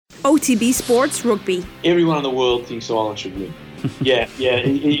OTB Sports Rugby. Everyone in the world thinks Ireland should win. Yeah.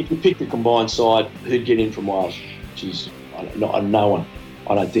 If you pick the combined side, who'd get in from Wales? Geez, no one,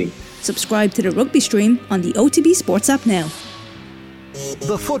 I don't think. Subscribe to the rugby stream on the OTB Sports app now.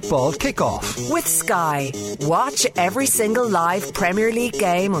 The Football Kickoff with Sky. Watch every single live Premier League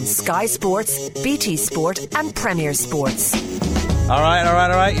game on Sky Sports, BT Sport and Premier Sports. All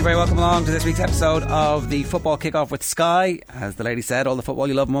right. You're very welcome along to this week's episode of the Football Kickoff with Sky. As the lady said, all the football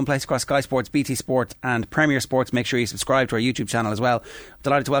you love in one place across Sky Sports, BT Sport and Premier Sports. Make sure you subscribe to our YouTube channel as well. I'm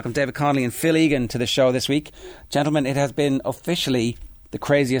delighted to welcome David Connolly and Phil Egan to the show this week. Gentlemen, it has been officially the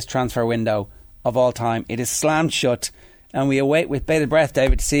craziest transfer window of all time. It is slammed shut, and we await with bated breath,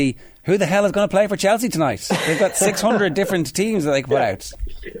 David, to see who the hell is going to play for Chelsea tonight. They've got 600 different teams that they can put out.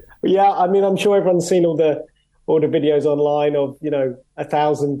 Yeah, I mean, I'm sure everyone's seen all the videos online of,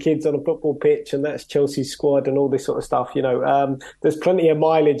 1,000 kids on a football pitch, and that's Chelsea's squad and all this sort of stuff. There's plenty of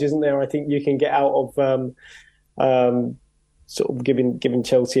mileage, isn't there? I think you can get out of sort of giving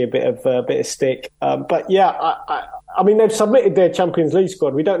Chelsea a bit of stick. But yeah, I mean, they've submitted their Champions League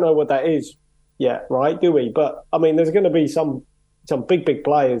squad. We don't know what that is yet, right? Do we? But I mean, there's going to be some big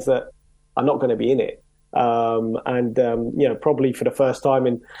players that are not going to be in it. Probably for the first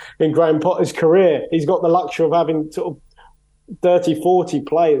time in Graham Potter's career, he's got the luxury of having sort of 30, 40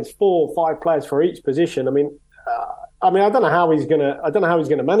 players, 4 or 5 players for each position. I don't know how he's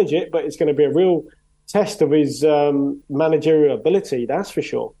gonna manage it, but it's going to be a real test of his managerial ability. That's for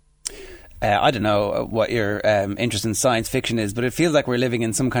sure. I don't know what your interest in science fiction is, but it feels like we're living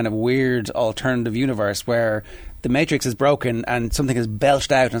in some kind of weird alternative universe where the matrix is broken and something is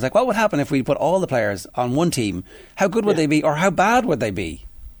belched out. And it's like, what would happen if we put all the players on one team? How good would they be, or how bad would they be?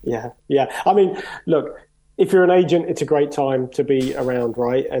 Yeah. I mean, look, if you're an agent, it's a great time to be around,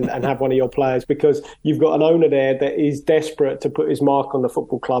 right? And have one of your players, because you've got an owner there that is desperate to put his mark on the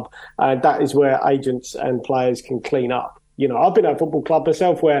football club. And that is where agents and players can clean up. I've been at a football club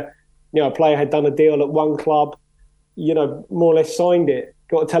myself where, a player had done a deal at one club, more or less signed it,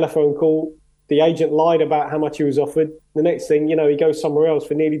 got a telephone call. The agent lied about how much he was offered. The next thing, he goes somewhere else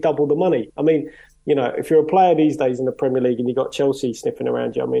for nearly double the money. I mean, if you're a player these days in the Premier League and you've got Chelsea sniffing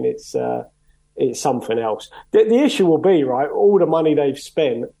around you, I mean, it's something else. The issue will be, right, all the money they've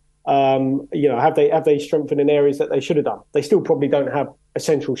spent, have they strengthened in areas that they should have done? They still probably don't have a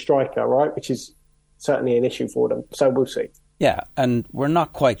central striker, right, which is certainly an issue for them. So we'll see. Yeah, and we're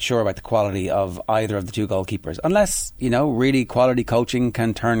not quite sure about the quality of either of the 2 goalkeepers, unless, really quality coaching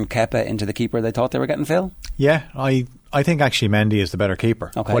can turn Kepa into the keeper they thought they were getting, Phil? Yeah, I think actually Mendy is the better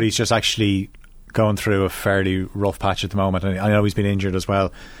keeper. Okay. But he's just actually going through a fairly rough patch at the moment, and I know he's been injured as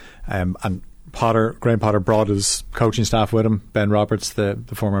well. And Graham Potter brought his coaching staff with him. Ben Roberts, the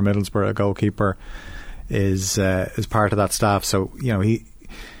former Middlesbrough goalkeeper, is part of that staff. So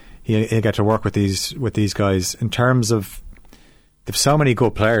he'll get to work with these guys. In terms of, they've so many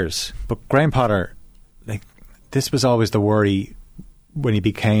good players, but Graham Potter, this was always the worry when he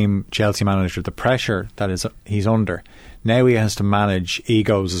became Chelsea manager, the pressure that he's under. Now he has to manage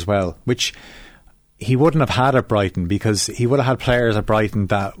egos as well, which he wouldn't have had at Brighton, because he would have had players at Brighton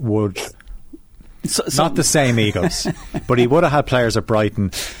that would not the same egos, but he would have had players at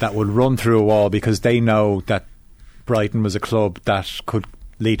Brighton that would run through a wall because they know that Brighton was a club that could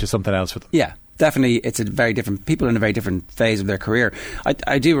lead to something else for them. Yeah. Definitely, it's a very different, people in a very different phase of their career.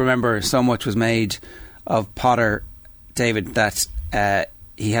 I do remember so much was made of Potter, David, that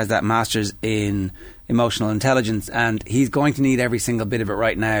he has that master's in emotional intelligence, and he's going to need every single bit of it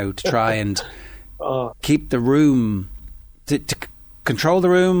right now to try and keep the room, to control the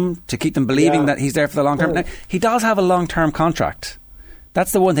room, to keep them believing that he's there for the long term. Now, he does have a long-term contract.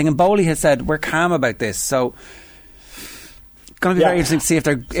 That's the one thing, and Bowley has said we're calm about this, so it's going to be very interesting to see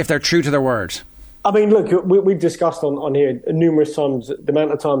if they're true to their word. I mean, look, we've discussed on here numerous times the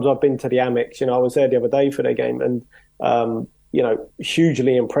amount of times I've been to the Amex. I was there the other day for their game, and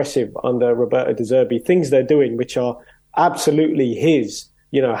hugely impressive under Roberto De Zerbi. Things they're doing which are absolutely his.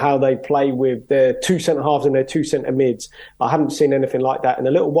 How they play with their 2 centre halves and their 2 centre mids. I haven't seen anything like that in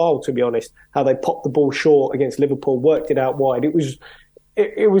a little while, to be honest. How they popped the ball short against Liverpool, worked it out wide. It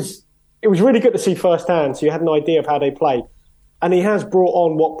was really good to see firsthand. So you had an idea of how they played. And he has brought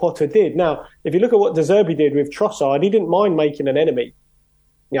on what Potter did. Now, if you look at what De Zerbi did with Trossard, he didn't mind making an enemy.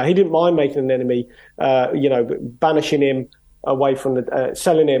 He didn't mind making an enemy, banishing him away from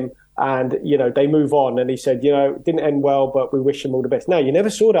selling him, and, they move on. And he said, it didn't end well, but we wish him all the best. Now, you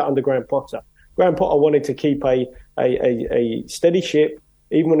never saw that under Graham Potter. Graham Potter wanted to keep a steady ship,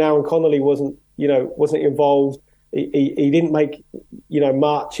 even when Aaron Connolly wasn't involved. He didn't make,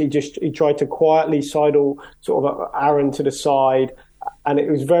 much. He tried to quietly sidle sort of Aaron to the side, and it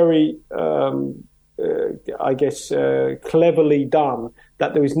was very, cleverly done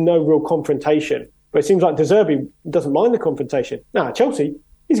that there was no real confrontation. But it seems like De Zerbi doesn't mind the confrontation. Now, Chelsea,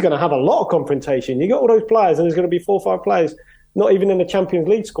 he's going to have a lot of confrontation. You got all those players, and there's going to be 4 or 5 players not even in the Champions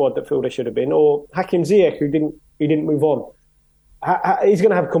League squad that feel they should have been, or Hakim Ziyech who didn't move on. He's going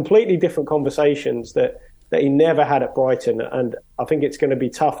to have completely different conversations that he never had at Brighton, and I think it's going to be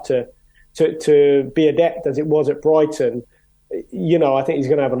tough to be adept as it was at Brighton. You know, I think he's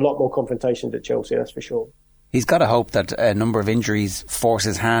going to have a lot more confrontations at Chelsea, that's for sure. He's got to hope that a number of injuries force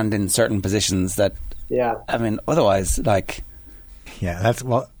his hand in certain positions that, I mean, otherwise, like... Yeah, that's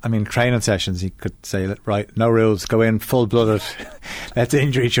what I mean. Training sessions, he could say, right, no rules, go in full-blooded, let's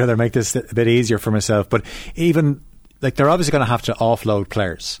injure each other, make this a bit easier for myself. But even, like, they're obviously going to have to offload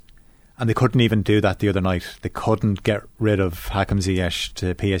players, and they couldn't even do that the other night. They couldn't get rid of Hakim Ziyech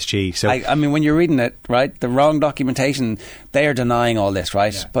to PSG. So I mean, when you're reading it, right, the wrong documentation, they are denying all this,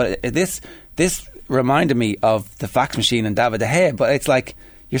 right? Yeah. But this reminded me of the fax machine and David De Gea, but it's like,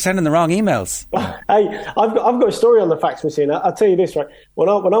 you're sending the wrong emails. Hey, I've got a story on the fax machine. I'll tell you this, right? When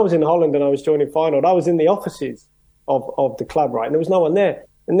I was in Holland and I was joining Feyenoord, I was in the offices of the club, right? And there was no one there.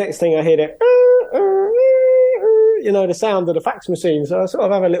 The next thing I hear that, you know, the sound of the fax machine. So I sort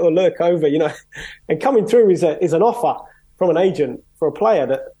of have a little look over, you know, and coming through is an offer from an agent for a player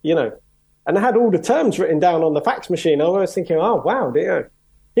that, you know, and I had all the terms written down on the fax machine. I was thinking, oh, wow, here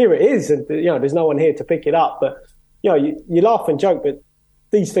it is. And, you know, there's no one here to pick it up. But, you know, you laugh and joke, but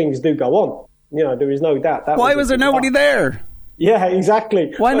these things do go on. You know, there is no doubt. Why was there nobody there? Yeah,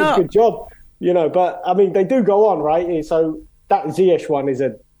 exactly. Why not? Good job. You know, but I mean, they do go on, right? So that Ziyech one is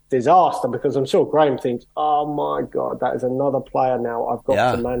a disaster because I'm sure Graham thinks, oh my God, that is another player now I've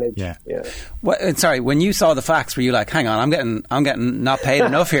got to manage. Yeah. Well, sorry, when you saw the facts, were you like, hang on, I'm getting not paid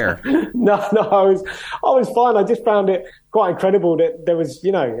enough here? No, I was fine. I just found it quite incredible that there was,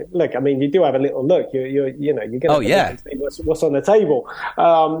 you know, look, I mean, you do have a little look. You're going to see what's on the table.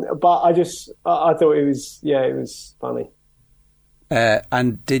 But I thought it was funny.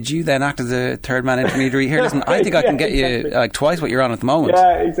 And did you then act as a third man intermediary here? Listen, I think I can get you like twice what you're on at the moment.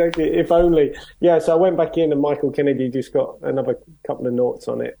 Yeah, exactly. If only. Yeah, so I went back in and Michael Kennedy just got another couple of noughts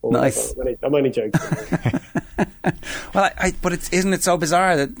on it. Nice. I'm only joking. Well, but isn't it so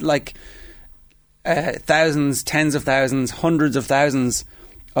bizarre that like thousands, tens of thousands, hundreds of thousands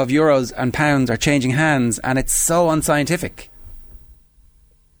of euros and pounds are changing hands, and it's so unscientific.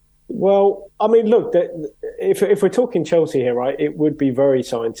 Well, I mean, look, if we're talking Chelsea here, right, it would be very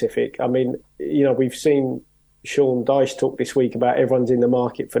scientific. I mean, you know, we've seen Sean Dyche talk this week about everyone's in the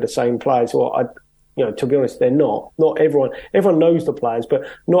market for the same players. Well, you know, to be honest, they're not. Not everyone. Everyone knows the players, but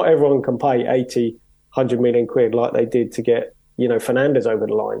not everyone can pay 80, 100 million quid like they did to get, you know, Fernandes over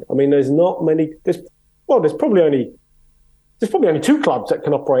the line. I mean, there's not many. There's probably only 2 clubs that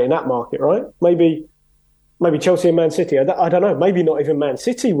can operate in that market, right? Maybe Chelsea and Man City. I don't know. Maybe not even Man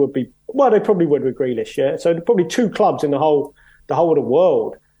City would be. Well, they probably would with Grealish, yeah. So there's probably 2 clubs in the whole of the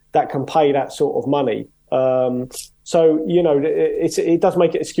world that can pay that sort of money. So you know, it does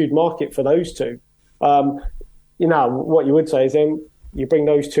make it a skewed market for those 2. You know, what you would say is then you bring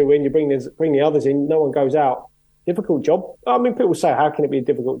those 2 in, you bring the others in. No one goes out. Difficult job. I mean, people say, how can it be a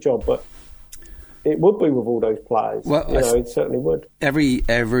difficult job? But it would be with all those players. Well, you know, it certainly would. Every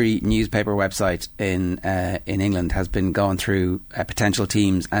newspaper website in England has been going through potential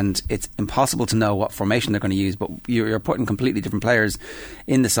teams, and it's impossible to know what formation they're going to use. But you're putting completely different players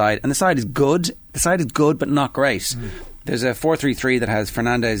in the side, and the side is good. The side is good, but not great. Mm. There's a 4-3-3 that has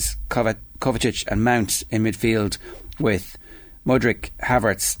Fernandes, Kovacic, and Mount in midfield with Mudryk,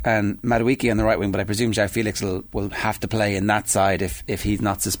 Havertz and Madueke on the right wing, but I presume João Felix will have to play in that side if he's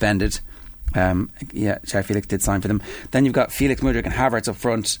not suspended. João Felix did sign for them. Then you've got Felix, Mudryk and Havertz up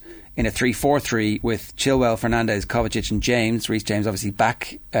front in a 3-4-3 with Chilwell, Fernandes, Kovacic and James. Reece James obviously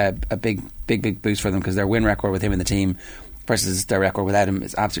back, a big boost for them because their win record with him in the team versus their record without him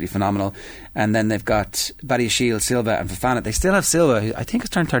is absolutely phenomenal. And then they've got Badiashile, Silva and Fofana. They still have Silva, who I think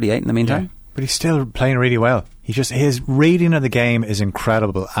has turned 38 in the meantime. Yeah. But he's still playing really well. His reading of the game is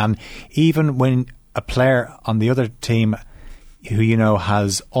incredible. And even when a player on the other team who, you know,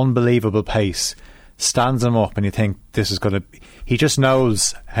 has unbelievable pace stands him up and you think this is going to... He just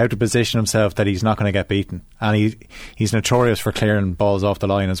knows how to position himself that he's not going to get beaten. And he's notorious for clearing balls off the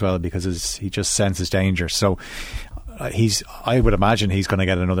line as well because he just senses danger. So I would imagine he's going to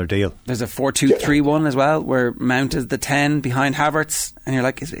get another deal. There's a 4-2-3-1 as well where Mount is the 10 behind Havertz, and you're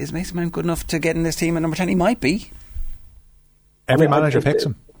like, is Mason Mount good enough to get in this team at number 10? He might be. Every manager picks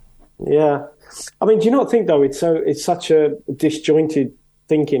him. Yeah. I mean, do you not think though it's such a disjointed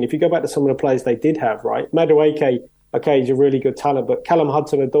thinking? If you go back to some of the players they did have, right? Madueke okay, he's a really good talent, but Callum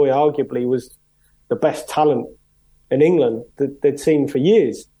Hudson-Odoi arguably was the best talent in England that they'd seen for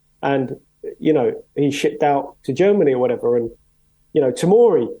years. And, you know, he shipped out to Germany or whatever. And, you know,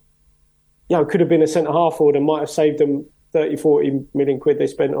 Tomori, you know, could have been a centre-half forward and might have saved them 30, 40 million quid they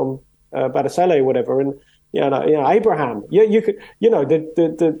spent on Badasele or whatever. And, you know, Abraham, you could, you know,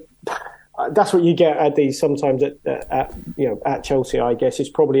 that's what you get at these sometimes at Chelsea, I guess. It's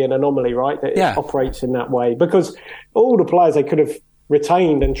probably an anomaly, right? That it operates in that way, because all the players they could have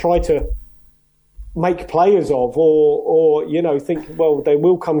retained and tried to make players of, or you know, think, well, they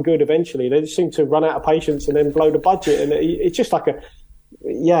will come good eventually. They just seem to run out of patience and then blow the budget, and it's just like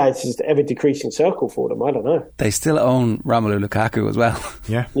it's just ever decreasing circle for them. I don't know. They still own Romelu Lukaku as well.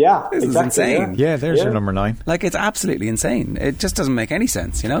 Yeah, this is insane. Yeah, there's your number 9. Like, it's absolutely insane. It just doesn't make any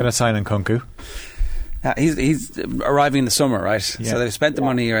sense, you know. Gonna sign in Kunku. He's arriving in the summer, right? Yeah. So they've spent the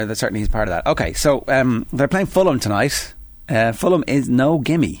money, or certainly he's part of that. Okay, so they're playing Fulham tonight. Fulham is no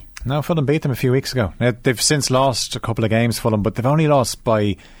gimme. No, Fulham beat them a few weeks ago. Now, they've since lost a couple of games, Fulham, but they've only lost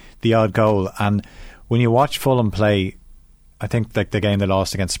by the odd goal. And when you watch Fulham play, I think like the game they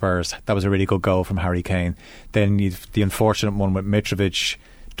lost against Spurs, that was a really good goal from Harry Kane. Then you've the unfortunate one with Mitrovic,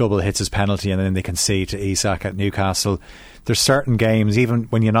 double hits his penalty, and then they concede to Isak at Newcastle. There's certain games, even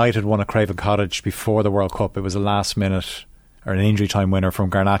when United won at Craven Cottage before the World Cup, it was a last minute or an injury time winner from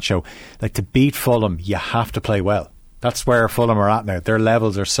Garnacho. Like, to beat Fulham, you have to play well. That's where Fulham are at now. Their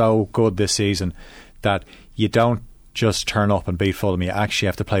levels are so good this season that you don't just turn up and beat Fulham. You actually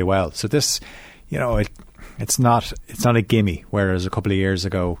have to play well. So this, you know, it's not a gimme, whereas a couple of years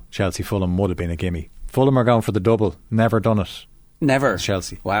ago Chelsea Fulham would have been a gimme. Fulham are going for the double. Never done it. Never.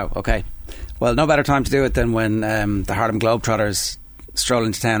 Chelsea. Wow, okay. Well, no better time to do it than when the Harlem Globetrotters stroll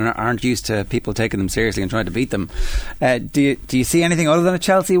into town and aren't used to people taking them seriously and trying to beat them. Do you see anything other than a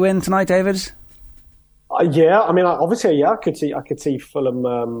Chelsea win tonight, David? Yeah, I mean, obviously, I could see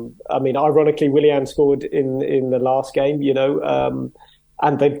Fulham. I mean, ironically, Willian scored in the last game, you know,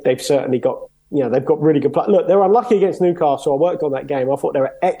 and they've certainly got, you know, they've got really good. Look, they were unlucky against Newcastle. I worked on that game. I thought they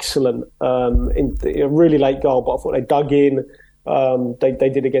were excellent in a really late goal, but I thought they dug in. They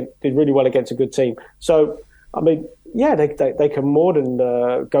did really well against a good team. So, I mean, yeah, they can more than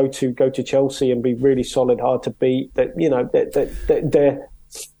go to Chelsea and be really solid, hard to beat. That, you know, they're.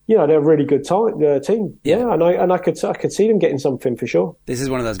 You know, they're a really good team. Yeah, and I could see them getting something for sure. This is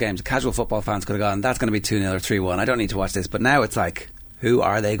one of those games casual football fans could have gone, that's going to be 2-0 or 3-1. I don't need to watch this. But now it's like, who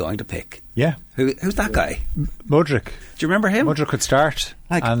are they going to pick? Yeah. Who's that guy? Mudryk. Do you remember him? Mudryk could start.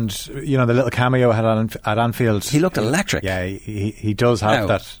 And, you know, the little cameo had at Anfield. He looked electric. Yeah, he does have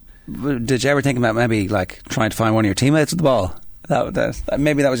that. Did you ever think about maybe like trying to find one of your teammates with the ball?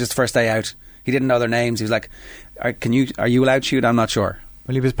 Maybe that was just the first day out. He didn't know their names. He was like, are you allowed to shoot? I'm not sure.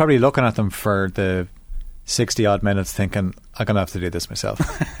 Well, he was probably looking at them for the 60-odd minutes thinking, I'm going to have to do this myself.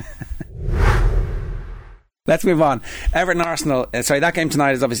 Let's move on. Everton-Arsenal. That game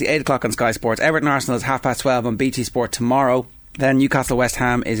tonight is obviously 8 o'clock on Sky Sports. Everton-Arsenal is 12:30 on BT Sport tomorrow. Then Newcastle-West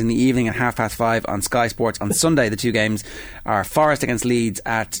Ham is in the evening at 5:30 on Sky Sports. On Sunday, the two games are Forest against Leeds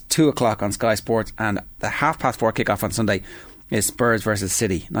at 2 o'clock on Sky Sports, and the 4:30 kickoff on Sunday is Spurs versus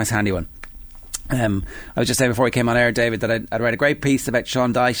City. Nice handy one. I was just saying before we came on air, David, that I'd read a great piece about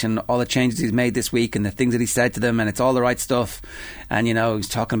Sean Dyche and all the changes he's made this week and the things that he said to them, and it's all the right stuff. And, you know, he's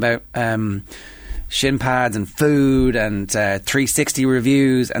talking about shin pads and food and 360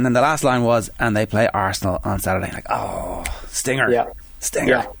 reviews, and then the last line was, and they play Arsenal on Saturday. Like, oh, stinger. Yeah.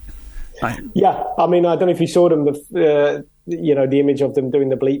 Stinger. Yeah, I mean, I don't know if you saw them, you know, the image of them doing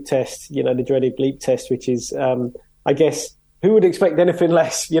the bleep test, you know, the dreaded bleep test, which is, I guess, who would expect anything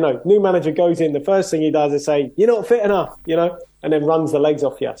less? You know, new manager goes in, the first thing he does is say, you're not fit enough, you know, and then runs the legs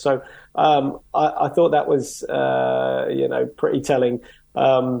off you. So I thought that was, you know, pretty telling.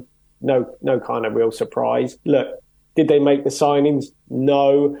 No kind of real surprise. Look, did they make the signings?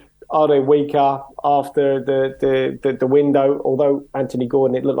 No. Are they weaker after the window? Although Anthony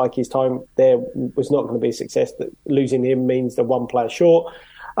Gordon, it looked like his time there was not going to be a success. That losing him means they're one player short.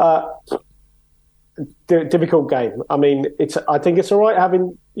 Difficult game. I mean, I think it's all right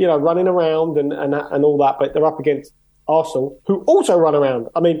having, you know, running around and all that, but they're up against Arsenal, who also run around.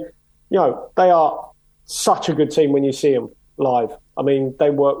 I mean, you know, they are such a good team when you see them live. I mean, they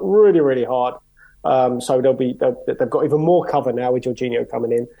work really, really hard. So they've got even more cover now with Jorginho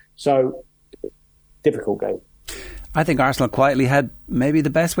coming in. So difficult game. I think Arsenal quietly had maybe the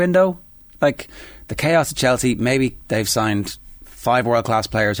best window. Like the chaos at Chelsea, maybe they've signed 5 world-class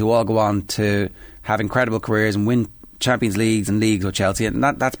players who all go on to have incredible careers and win Champions Leagues and leagues with Chelsea, and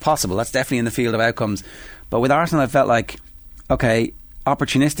that's possible. That's definitely in the field of outcomes. But with Arsenal, I felt like, okay,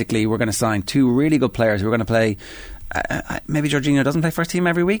 opportunistically, we're going to sign 2 really good players who are going to play maybe Jorginho doesn't play first team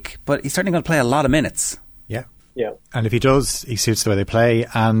every week, but he's certainly going to play a lot of minutes. Yeah. Yeah. And if he does, he suits the way they play.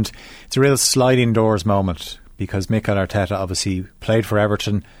 And it's a real sliding doors moment because Mikel Arteta obviously played for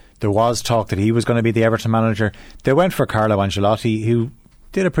Everton. There was talk that he was going to be the Everton manager. They went for Carlo Ancelotti, who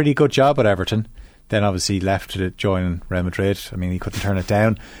did a pretty good job at Everton. Then obviously left to join Real Madrid. I mean, he couldn't turn it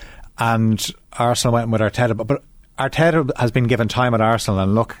down. And Arsenal went with Arteta. But Arteta has been given time at Arsenal,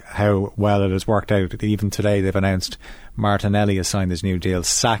 and look how well it has worked out. Even today they've announced Martinelli has signed his new deal.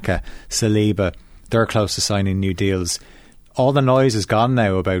 Saka, Saliba, they're close to signing new deals. All the noise is gone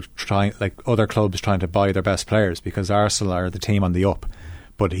now about other clubs trying to buy their best players, because Arsenal are the team on the up.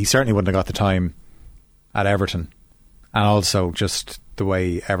 But he certainly wouldn't have got the time at Everton. And also just the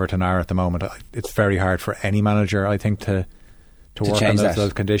way Everton are at the moment, it's very hard for any manager, I think, to work on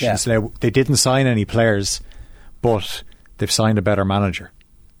those conditions. Yeah. Now, they didn't sign any players, but they've signed a better manager.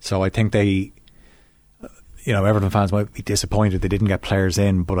 So I think Everton fans might be disappointed they didn't get players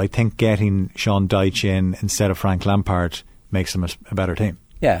in, but I think getting Sean Dyche in instead of Frank Lampard makes them a better team.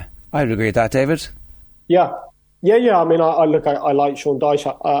 Yeah, I would agree with that, David. Yeah. I mean, I like Sean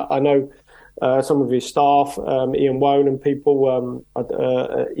Dyche. I know some of his staff, Ian Wone and people,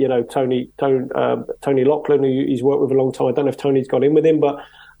 Tony Loughlin, who he's worked with a long time. I don't know if Tony's got in with him, but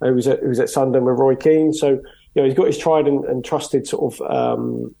he was at Sunderland with Roy Keane. So, he's got his tried and trusted sort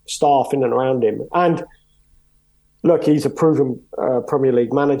of staff in and around him. And look, he's a proven Premier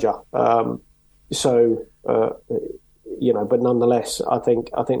League manager. But nonetheless, I think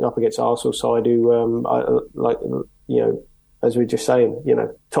up against Arsenal side, who as we were just saying,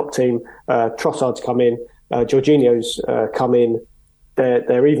 top team. Trossard's come in, Jorginho's come in.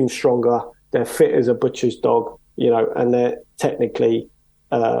 They're even stronger. They're fit as a butcher's dog, and they're technically,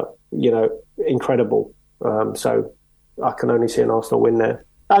 incredible. So I can only see an Arsenal win there.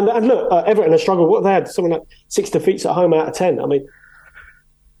 And look, Everton has struggled. What they had, something like 6 defeats at home out of 10. I mean,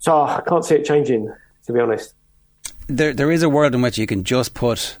 so I can't see it changing, to be honest. There is a world in which you can just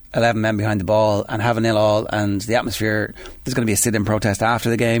put 11 men behind the ball and have a 0-0, and the atmosphere, there's going to be a sit-in protest after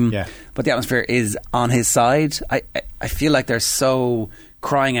the game, but the atmosphere is on his side. I feel like they're so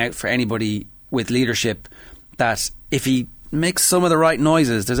crying out for anybody with leadership that if he makes some of the right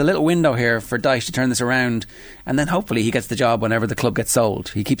noises, there's a little window here for Dyche to turn this around, and then hopefully he gets the job whenever the club gets sold.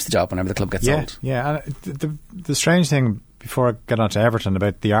 He keeps the job whenever the club gets sold. Yeah, and the strange thing, before I get on to Everton,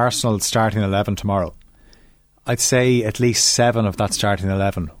 about the Arsenal starting 11 tomorrow, I'd say at least 7 of that starting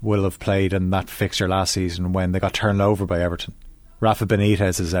 11 will have played in that fixture last season when they got turned over by Everton. Rafa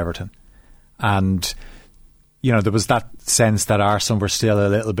Benitez is Everton. And, there was that sense that Arsenal were still a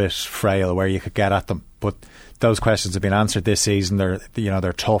little bit frail where you could get at them. But those questions have been answered this season.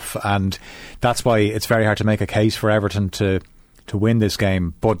 They're tough, and that's why it's very hard to make a case for Everton to win this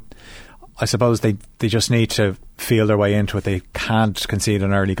game. But I suppose they just need to feel their way into it. They can't concede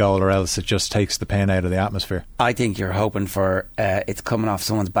an early goal, or else it just takes the pain out of the atmosphere. I think you're hoping for it's coming off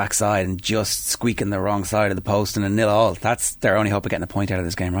someone's backside and just squeaking the wrong side of the post and a 0-0. That's their only hope of getting a point out of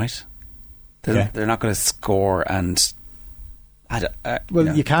this game, right? They're not going to score and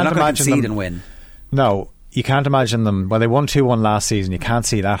you can't imagine them and win. No, you can't imagine them. Well, they won 2-1 last season. You can't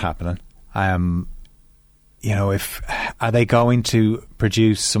see that happening. If are they going to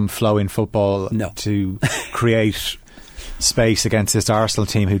produce some flowing football to create space against this Arsenal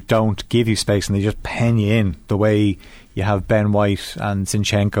team who don't give you space and they just pen you in, the way you have Ben White and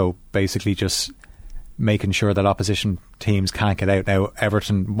Zinchenko basically just making sure that opposition teams can't get out. Now,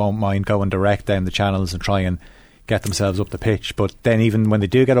 Everton won't mind going direct down the channels and try and get themselves up the pitch, but then even when they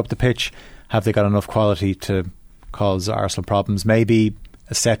do get up the pitch, have they got enough quality to cause Arsenal problems? Maybe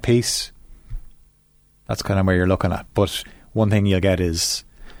a set piece. That's kind of where you're looking at. But one thing you'll get is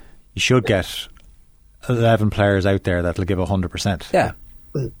you should get 11 players out there that'll give 100%. Yeah.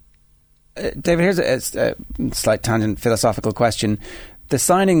 David, here's a slight tangent philosophical question. The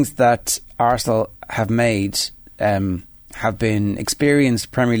signings that Arsenal have made have been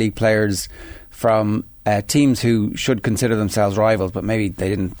experienced Premier League players from teams who should consider themselves rivals, but maybe they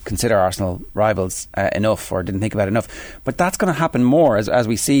didn't consider Arsenal rivals enough, or didn't think about it enough. But that's going to happen more as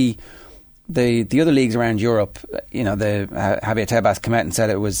we see the other leagues around Europe. Javier Tebas came out and said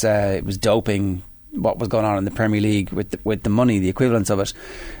it was doping what was going on in the Premier League with the money, the equivalence of it.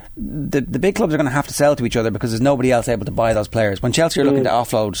 The big clubs are going to have to sell to each other because there's nobody else able to buy those players. When Chelsea are looking to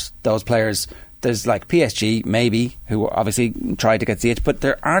offload those players, there's like PSG maybe, who obviously tried to get Ziyech, but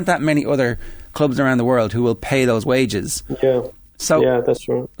there aren't that many other clubs around the world who will pay those wages. Yeah. So yeah, that's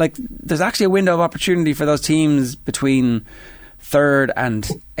right. Like, there's actually a window of opportunity for those teams between 3rd and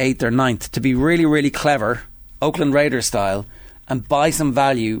 8th or 9th to be really, really clever, Oakland Raiders style, and buy some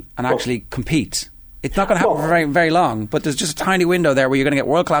value and actually compete. It's not going to happen for very, very long, but there's just a tiny window there where you're going to get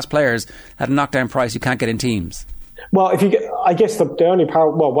world-class players at a knockdown price you can't get in teams. Well, I guess the only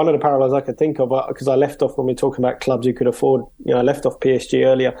one of the parallels I could think of, because I left off when we were talking about clubs who could afford, I left off PSG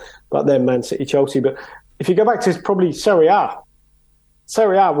earlier, but then Man City, Chelsea. But if you go back to probably Serie A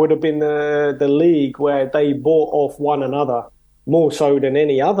would have been the league where they bought off one another more so than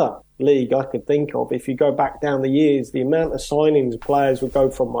any other league I could think of. If you go back down the years, the amount of signings players would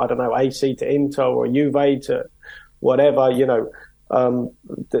go from, I don't know, AC to Inter or Juve to whatever,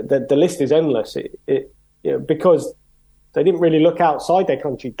 the list is endless. Because they didn't really look outside their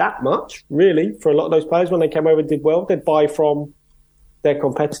country that much, really, for a lot of those players. When they came over and did well, they'd buy from their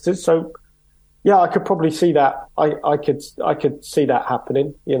competitors. So, yeah, I could probably see that. I could see that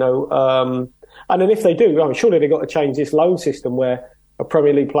happening, and then if they do, surely they've got to change this loan system where a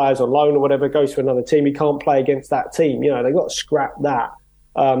Premier League player's on loan or whatever goes to another team. He can't play against that team. They've got to scrap that.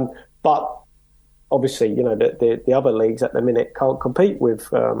 But obviously, the other leagues at the minute can't compete with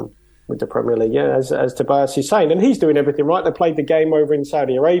the Premier League, as Tobias is saying. And he's doing everything right. They played the game over in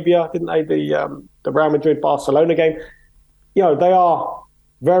Saudi Arabia, didn't they? The Real Madrid-Barcelona game. They are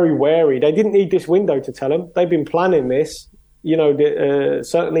very wary. They didn't need this window to tell them. They've been planning this,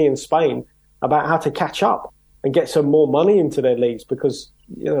 certainly in Spain, about how to catch up and get some more money into their leagues because,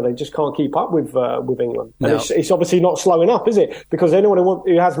 they just can't keep up with England. No. And it's obviously not slowing up, is it? Because anyone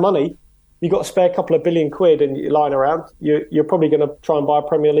who has money, you've got a spare couple of billion quid and you're lying around, you're probably going to try and buy a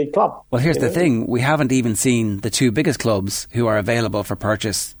Premier League club. Well, here's the thing. We haven't even seen the two biggest clubs who are available for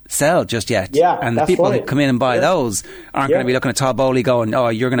purchase sell just yet. Yeah, and the people who come in and buy those aren't going to be looking at Todd Bowley going, oh,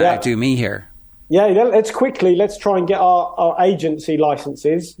 you're going to outdo me here. Yeah, let's try and get our agency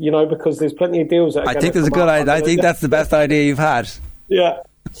licenses, because there's plenty of deals that are I think there's a good idea. I think that's the best idea you've had. Yeah.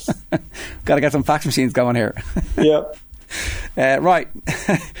 Got to get some fax machines going here. Yeah. Right.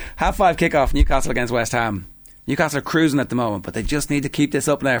 5:30 kickoff, Newcastle against West Ham. Newcastle are cruising at the moment, but they just need to keep this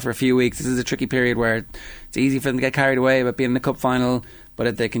up now for a few weeks. This is a tricky period where it's easy for them to get carried away about being in the cup final, but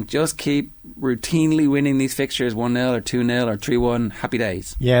if they can just keep routinely winning these fixtures 1-0 or 2-0 or 3-1, happy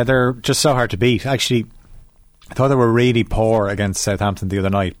days. Yeah, they're just so hard to beat. Actually, I thought they were really poor against Southampton the other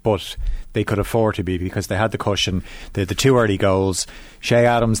night, but they could afford to be because they had the cushion. They had the two early goals. Shea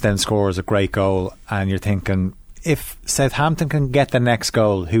Adams then scores a great goal, and you're thinking, if Southampton can get the next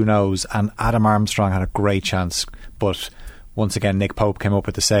goal, who knows? And Adam Armstrong had a great chance, but once again Nick Pope came up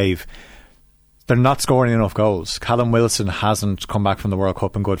with the save. They're not scoring enough goals. Callum Wilson hasn't come back from the World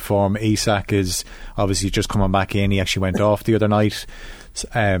Cup in good form. Isak is obviously just coming back in. He actually went off the other night.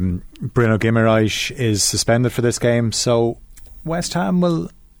 Bruno Guimaraes is suspended for this game, so West Ham will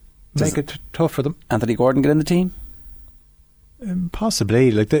make it tough for them. Anthony Gordon get in the team? Possibly.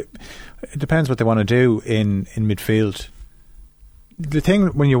 It depends what they want to do in midfield. The thing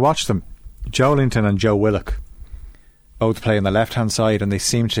when you watch them, Joe Linton and Joe Willock both play on the left hand side, and they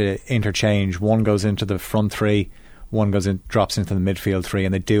seem to interchange. One goes into the front three, one drops into the midfield three,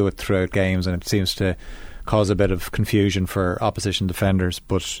 and they do it throughout games, and it seems to cause a bit of confusion for opposition defenders.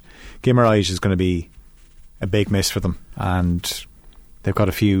 But Guimaraes is going to be a big miss for them, and they've got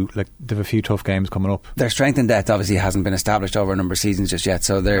a few tough games coming up. Their strength and depth obviously hasn't been established over a number of seasons just yet,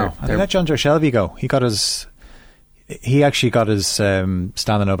 so they're let John Joe Shelby go. He actually got his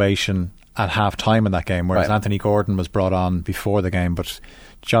standing ovation at half time in that game, whereas Anthony Gordon was brought on before the game. But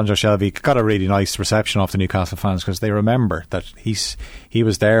John Joe Shelby got a really nice reception off the Newcastle fans because they remember that he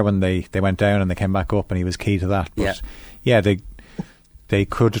was there when they went down and they came back up, and he was key to that. But they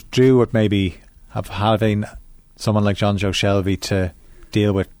could do with maybe having someone like John Joe Shelby to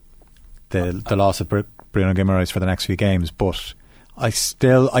deal with the loss of Bruno Guimaraes for the next few games. But it's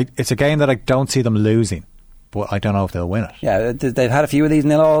a game that I don't see them losing, but I don't know if they'll win it. Yeah, they've had a few of these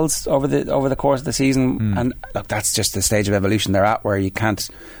 0-alls over the course of the season, and look, that's just the stage of evolution they're at, where you can't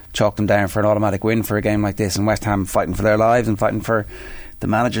chalk them down for an automatic win for a game like this. And West Ham fighting for their lives and fighting for the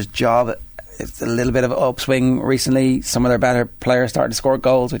manager's job. It's a little bit of an upswing recently. Some of their better players starting to score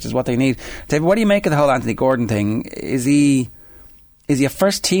goals, which is what they need. David, what do you make of the whole Anthony Gordon thing? Is he a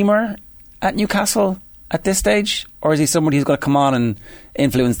first teamer at Newcastle at this stage, or is he somebody who's got to come on and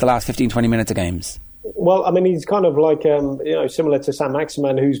influence the last 15-20 minutes of games? Well, I mean, he's kind of like similar to Sam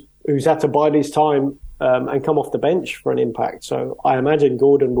Maximan, who's had to bide his time and come off the bench for an impact. So I imagine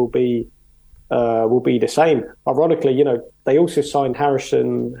Gordon will be the same. Ironically, they also signed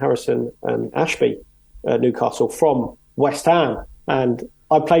Harrison and Ashby at Newcastle from West Ham, and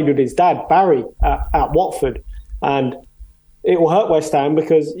I played with his dad Barry at Watford, and it will hurt West Ham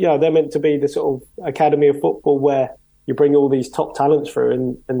because they're meant to be the sort of academy of football where you bring all these top talents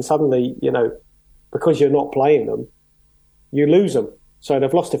through, and suddenly because you're not playing them, you lose them. So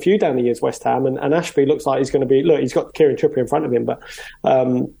they've lost a few down the years, West Ham, and Ashby looks like he's going to be. Look, he's got Kieran Trippier in front of him, but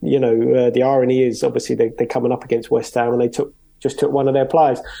the irony is obviously they're coming up against West Ham, and they just took one of their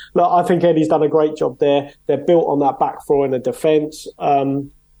players. Look, I think Eddie's done a great job there. They're built on that back four in the defence.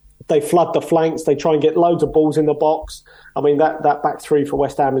 They flood the flanks. They try and get loads of balls in the box. I mean, that back three for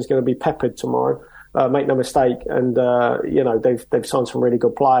West Ham is going to be peppered tomorrow. Make no mistake. And they've signed some really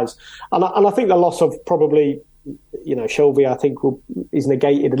good players. And I think the loss of probably, Shelvey, I think is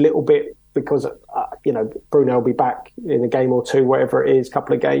negated a little bit because Bruno will be back in a game or two, whatever it is,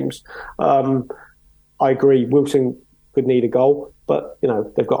 couple of games. I agree. Wilson could need a goal, but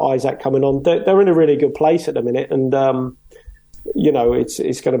they've got Isaac coming on. They're in a really good place at the minute, and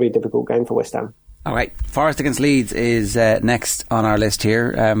it's going to be a difficult game for West Ham. All right, Forest against Leeds is next on our list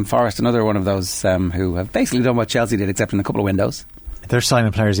here. Forest, another one of those who have basically done what Chelsea did, except in a couple of windows. They're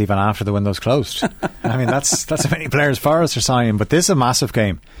signing players even after the window's closed. I mean, that's how many players Forest are signing. But this is a massive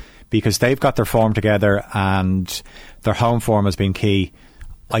game because they've got their form together and their home form has been key.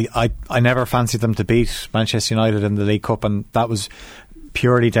 I never fancied them to beat Manchester United in the League Cup, and that was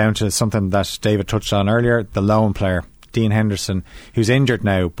purely down to something that David touched on earlier, the lone player, Dean Henderson, who's injured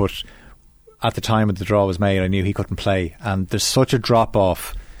now, but at the time of the draw was made, I knew he couldn't play. And there's such a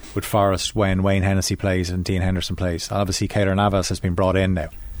drop-off with Forest when Wayne Hennessy plays and Dean Henderson plays. Obviously, Keylor Navas has been brought in now.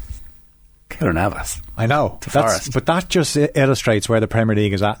 Keylor Navas? I know. But that just illustrates where the Premier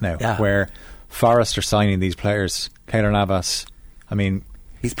League is at now, where Forest are signing these players. Keylor Navas, I mean...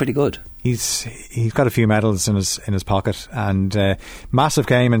 He's pretty good. He's got a few medals in his pocket, and massive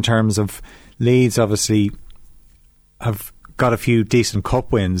game in terms of Leeds. Obviously, have got a few decent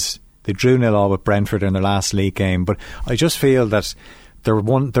cup wins. They drew 0-0 with Brentford in their last league game, but I just feel that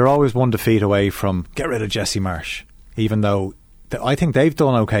they're always one defeat away from get rid of Jesse Marsh. Even though I think they've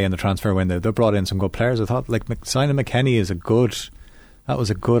done okay in the transfer window, they brought in some good players. I thought signing McKennie that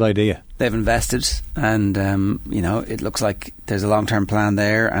was a good idea. They've invested, and it looks like there's a long-term plan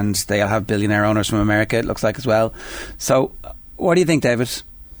there, and they'll have billionaire owners from America, it looks like, as well. So what do you think, David?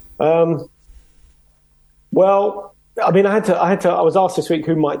 Well, I mean, I was asked this week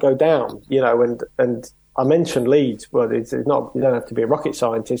who might go down, and I mentioned Leeds. Well, it's not, you don't have to be a rocket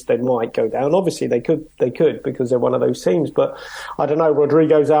scientist. They might go down. Obviously, they could because they're one of those teams. But I don't know.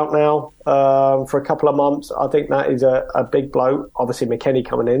 Rodrigo's out now for a couple of months. I think that is a big blow. Obviously, McKennie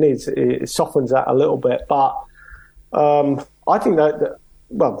coming in it softens that a little bit. But I think I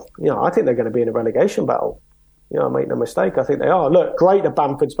think they're going to be in a relegation battle. Make no mistake. I think they are. Look, great that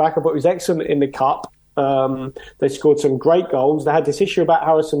Bamford's back. I thought he was excellent in the cup. They scored some great goals. They had this issue about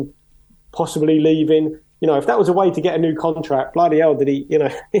Harrison possibly leaving. If that was a way to get a new contract, bloody hell, did he?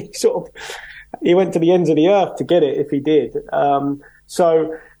 He went to the ends of the earth to get it if he did.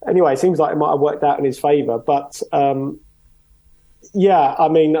 So anyway, it seems like it might have worked out in his favour. But I mean,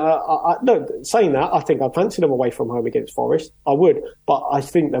 saying that, I think I'd fancy them away from home against Forest. I would, but I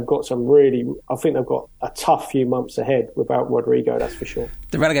think they've got a tough few months ahead without Rodrigo, that's for sure.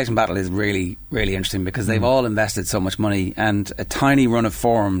 The relegation battle is really, really interesting because they've all invested so much money, and a tiny run of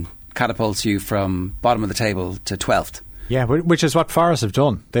form catapults you from bottom of the table to 12th. Yeah, which is what Forest have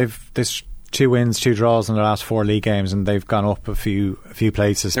done. They've 2 wins, 2 draws in their last 4 league games, and they've gone up a few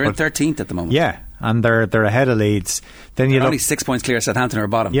places. They're in 13th at the moment. Yeah, and they're ahead of Leeds. Then they're only 6 points clear of Southampton or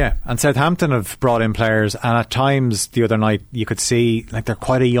bottom. Yeah, and Southampton have brought in players, and at times the other night you could see they're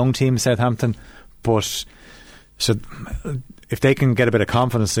quite a young team, Southampton, but so if they can get a bit of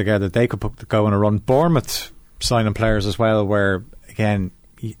confidence together, they could go on a run. Bournemouth signing players as well, where again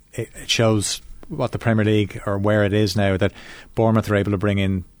it shows what the Premier League or where it is now, that Bournemouth are able to bring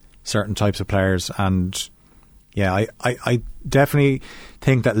in certain types of players. And I definitely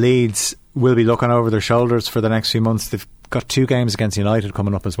think that Leeds will be looking over their shoulders for the next few months. They've got 2 games against United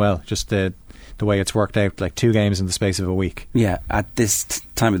coming up as well, just the way it's worked out, 2 games in the space of a week. Yeah, at this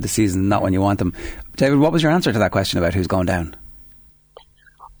time of the season, not when you want them. David, what was your answer to that question about who's going down?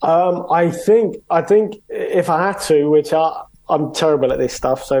 I think if I had to, which I'm terrible at this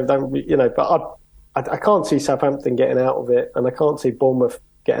stuff, so don't, but I can't see Southampton getting out of it, and I can't see Bournemouth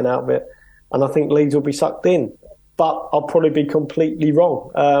getting out of it, and I think Leeds will be sucked in, but I'll probably be completely wrong.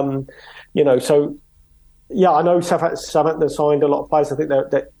 So I know Southampton signed a lot of players. I think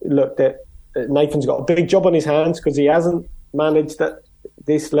that Nathan's got a big job on his hands because he hasn't managed at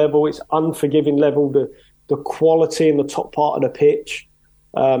this level. It's unforgiving level, the quality in the top part of the pitch.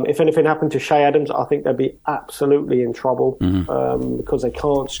 If anything happened to Shea Adams, I think they'd be absolutely in trouble because they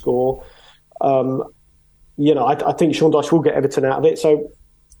can't score. I think Sean Dyche will get Everton out of it. So,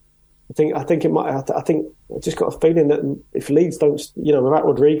 I think it might. I think I just got a feeling that if Leeds don't, without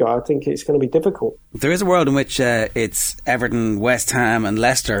Rodrigo, I think it's going to be difficult. There is a world in which it's Everton, West Ham, and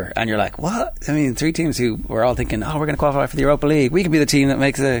Leicester, and you're like, what? I mean, 3 teams who were all thinking, we're going to qualify for the Europa League. We could be the team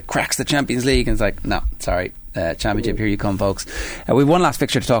that cracks the Champions League. And it's like, no, sorry, Championship, here you come, folks. We've one last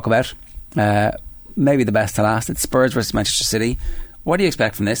fixture to talk about. Maybe the best to last. It's Spurs versus Manchester City. What do you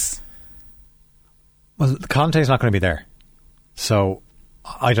expect from this? Well, Conte's not going to be there, so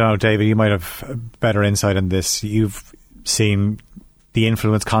I don't know, David, you might have better insight in this. You've seen the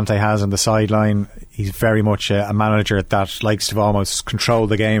influence Conte has on the sideline. He's very much a manager that likes to almost control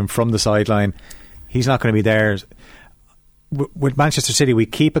the game from the sideline. He's not going to be there. With Manchester City, we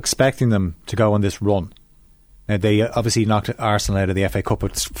keep expecting them to go on this run. Now, they obviously knocked Arsenal out of the FA Cup,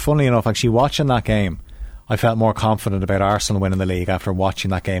 but funnily enough, actually watching that game, I felt more confident about Arsenal winning the league after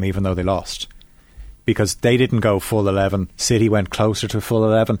watching that game, even though they lost. Because they didn't go full 11. City went closer to full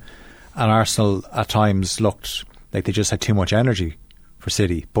 11, and Arsenal at times looked like they just had too much energy for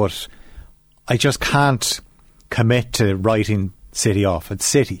City. But I just can't commit to writing City off. It's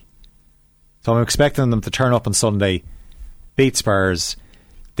City. So I'm expecting them to turn up on Sunday, beat Spurs.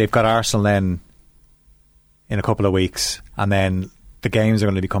 They've got Arsenal then in a couple of weeks, and then the games are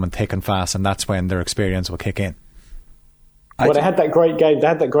going to be coming thick and fast, and that's when their experience will kick in. Well, they had that great game. They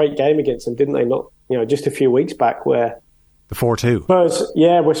had that great game against them, didn't they? Not, just a few weeks back, where the 4-2.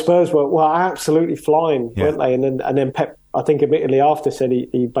 Where Spurs were absolutely flying, weren't they? And then Pep, I think, admittedly after said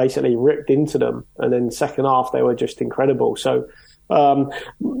he basically ripped into them, and then second half they were just incredible. So, but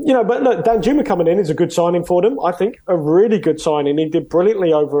look, Danjuma coming in is a good signing for them. I think a really good signing. He did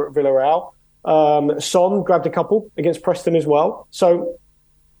brilliantly over at Villarreal. Son grabbed a couple against Preston as well. So,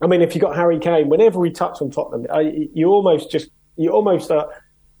 I mean, if you got Harry Kane, whenever we touch on Tottenham,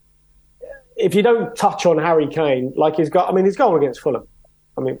 if you don't touch on Harry Kane, like his goal against Fulham,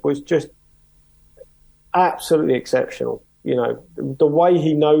 was just absolutely exceptional. The way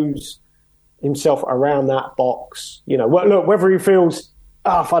he knows himself around that box. Look, whether he feels,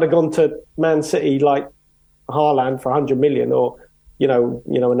 if I'd have gone to Man City like Haaland for 100 million, or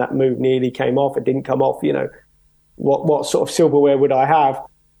when that move nearly came off, it didn't come off. What sort of silverware would I have?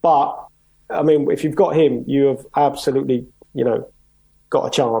 But if you've got him, you have absolutely, got a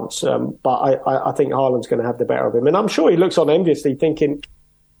chance. But I think Haaland's going to have the better of him, and I'm sure he looks on enviously, thinking,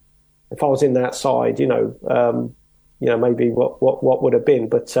 if I was in that side, maybe what would have been.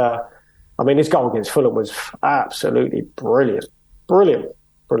 But his goal against Fulham was absolutely brilliant.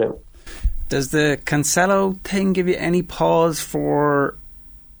 Does the Cancelo thing give you any pause for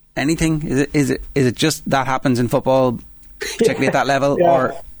anything? Is it just that happens in football, particularly at that level,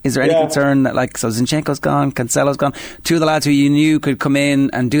 or is there any concern that, so Zinchenko's gone, Cancelo's gone, two of the lads who you knew could come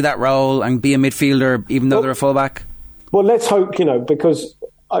in and do that role and be a midfielder even though they're a fullback? Well, let's hope, because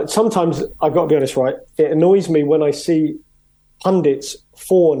sometimes, I've got to be honest, right, it annoys me when I see pundits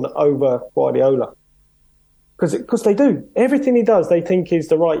fawn over Guardiola. Because they do. Everything he does, they think is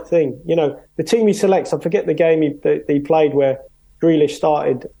the right thing. The team he selects, I forget the game he played where Grealish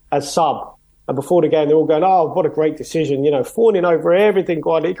started as sub. And before the game, they're all going, what a great decision. Fawning over everything,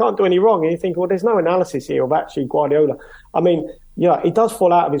 Guardiola. He can't do any wrong. And you think, well, there's no analysis here of actually Guardiola. He does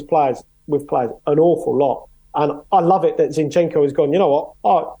fall out of his players with players an awful lot. And I love it that Zinchenko has gone, you know what?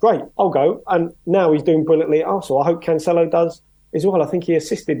 Oh, great, I'll go. And now he's doing brilliantly also. I hope Cancelo does as well. I think he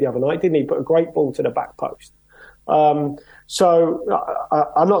assisted the other night, didn't he? Put a great ball to the back post. So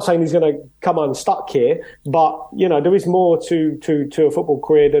I'm not saying he's going to come unstuck here, but there is more to a football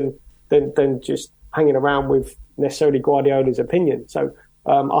career than just hanging around with necessarily Guardiola's opinion. So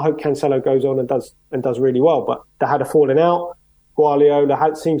I hope Cancelo goes on and does really well. But they had a falling out.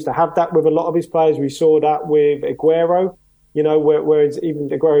 Guardiola seems to have that with a lot of his players. We saw that with Aguero, whereas even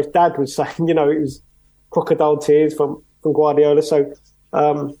Aguero's dad was saying, it was crocodile tears from Guardiola. So.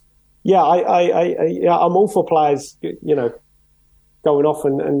 I'm all for players, going off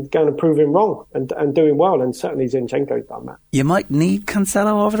and going to prove him wrong and doing well, and certainly Zinchenko's done that. You might need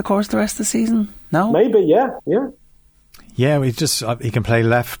Cancelo over the course of the rest of the season. No, maybe, yeah. Yeah, he can play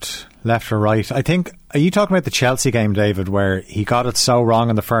left or right. I think. Are you talking about the Chelsea game, David, where he got it so wrong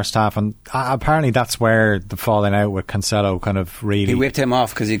in the first half, and apparently that's where the falling out with Cancelo kind of really. He whipped him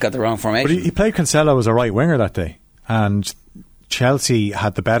off because he got the wrong formation. But he played Cancelo as a right winger that day, and Chelsea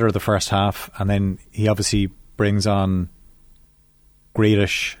had the better of the first half, and then he obviously brings on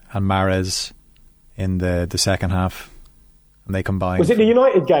Grealish and Mahrez in the second half, and they combine. Was it the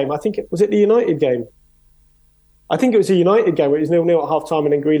United game? I think it was the United game. I think it was a United game where it was 0-0 at half time,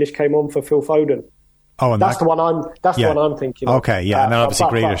 and then Grealish came on for Phil Foden. Oh, and that's the one I'm thinking. Okay, yeah, and then obviously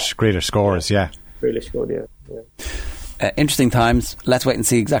Grealish scores. Yeah, Grealish scored. Yeah. Interesting times. Let's wait and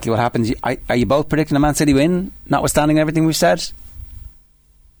see exactly what happens. Are you both predicting a Man City win, notwithstanding everything we've said?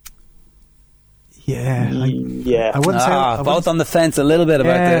 Yeah. Yeah. I wouldn't say... both on the fence a little bit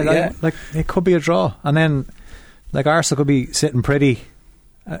about that. Like, it could be a draw. And then, like, Arsenal could be sitting pretty.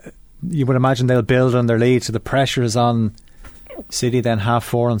 You would imagine they'll build on their lead, so the pressure is on City then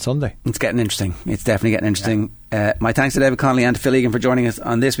 4:30 on Sunday. It's getting interesting. It's definitely getting interesting. My thanks to David Connolly and to Phil Egan for joining us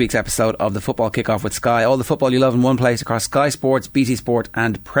on this week's episode of the Football Kickoff with Sky. All the football you love in one place across Sky Sports, BT Sport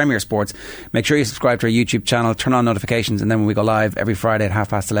and Premier Sports. Make sure you subscribe to our YouTube channel, turn on notifications, and then when we go live every Friday at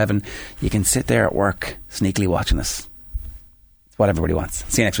 11:30, you can sit there at work sneakily watching us. It's what everybody wants.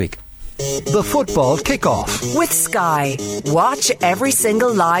 See you next week. The Football Kickoff with Sky. Watch every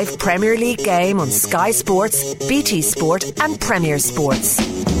single live Premier League game on Sky Sports, BT Sport and Premier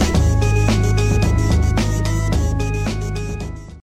Sports.